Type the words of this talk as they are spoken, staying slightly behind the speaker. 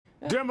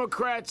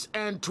Democrats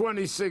and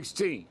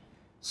 2016.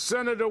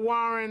 Senator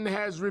Warren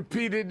has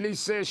repeatedly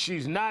said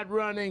she's not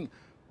running,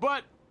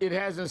 but it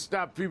hasn't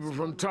stopped people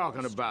from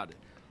talking about it.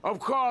 Of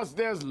course,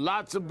 there's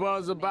lots of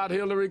buzz about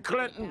Hillary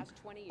Clinton,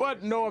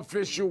 but no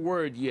official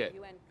word yet.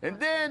 And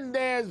then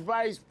there's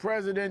Vice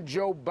President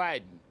Joe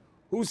Biden,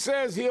 who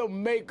says he'll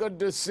make a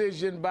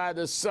decision by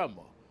the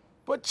summer.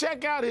 But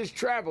check out his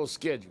travel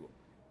schedule.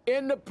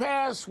 In the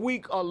past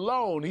week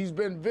alone, he's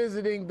been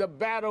visiting the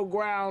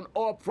battleground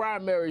or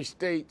primary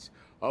states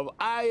of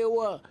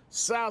Iowa,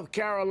 South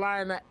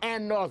Carolina,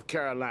 and North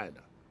Carolina.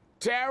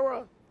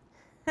 Tara,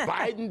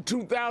 Biden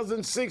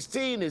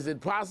 2016, is it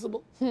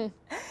possible?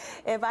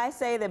 If I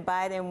say that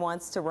Biden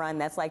wants to run,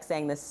 that's like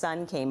saying the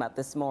sun came up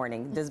this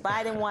morning. Does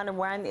Biden want to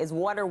run? Is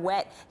water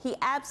wet? He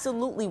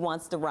absolutely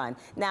wants to run.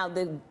 Now,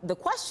 the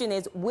question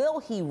is, will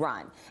he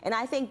run? And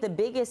I think the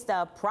biggest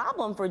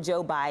problem for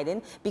Joe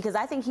Biden, because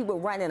I think he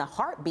would run in a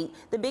heartbeat,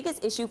 the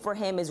biggest issue for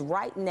him is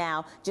right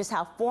now just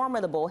how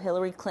formidable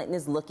Hillary Clinton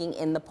is looking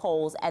in the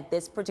polls at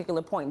this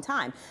particular point in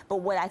time. But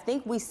what I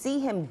think we see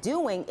him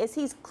doing is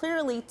he's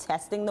clearly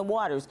testing the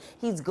waters.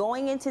 He's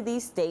going into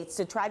these states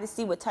to try to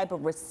see what type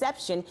of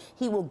reception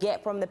he will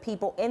get from the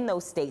people in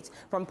those states,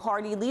 from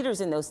party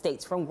leaders in those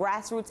states, from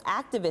grassroots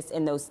activists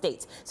in those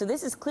states. So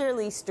this is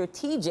clearly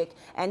strategic,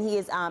 and he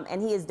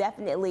is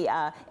definitely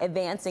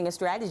advancing a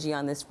strategy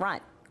on this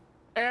front.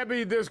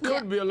 Abby, this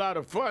could be a lot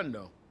of fun,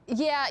 though.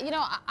 Yeah, you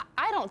know,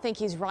 I don't think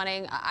he's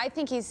running. I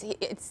think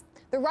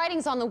the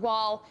writing's on the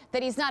wall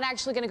that he's not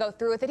actually going to go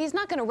through with it. He's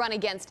not going to run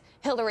against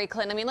Hillary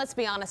Clinton. I mean, let's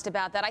be honest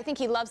about that. I think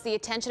he loves the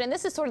attention, and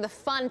this is sort of the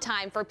fun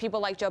time for people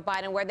like Joe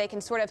Biden, where they can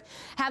sort of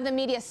have the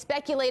media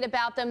speculate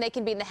about them. They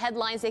can be in the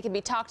headlines, they can be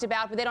talked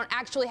about, but they don't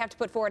actually have to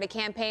put forward a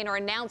campaign or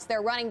announce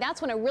they're running.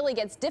 That's when it really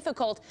gets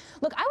difficult.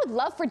 Look, I would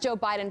love for Joe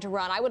Biden to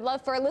run. I would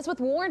love for Elizabeth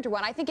Warren to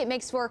run. I think it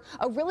makes for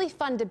a really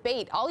fun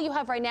debate. All you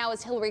have right now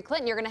is Hillary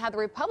Clinton. You're going to have the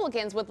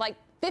Republicans with like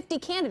 50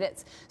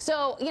 candidates.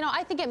 So, you know,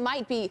 I think it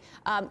might be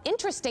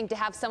interesting to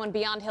have someone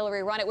beyond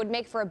Hillary run. It would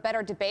make for a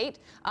better debate,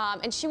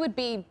 and she would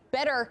be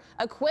better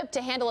equipped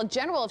to handle a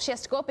general if she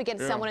has to go up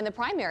against someone in the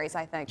primaries,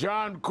 I think.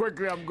 John,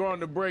 quickly, I'm going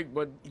to break,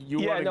 but you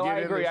want to get in? Yeah, no, I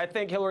agree. I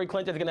think Hillary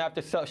Clinton is going to have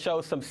to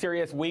show some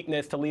serious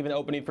weakness to leave an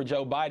opening for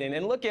Joe Biden.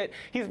 And look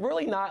he's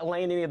really not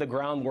laying any of the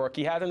groundwork.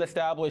 He hasn't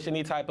established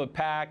any type of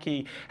PAC.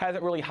 He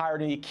hasn't really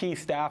hired any key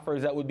staffers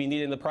that would be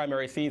needed in the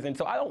primary season.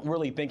 So I don't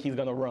really think he's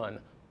going to run.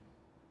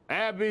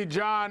 Abby,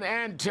 John,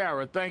 and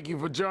Tara, thank you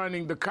for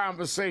joining the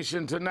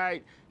conversation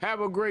tonight. Have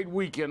a great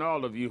weekend,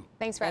 all of you.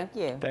 Thanks, Rev. Thank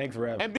you. Thanks, Rev.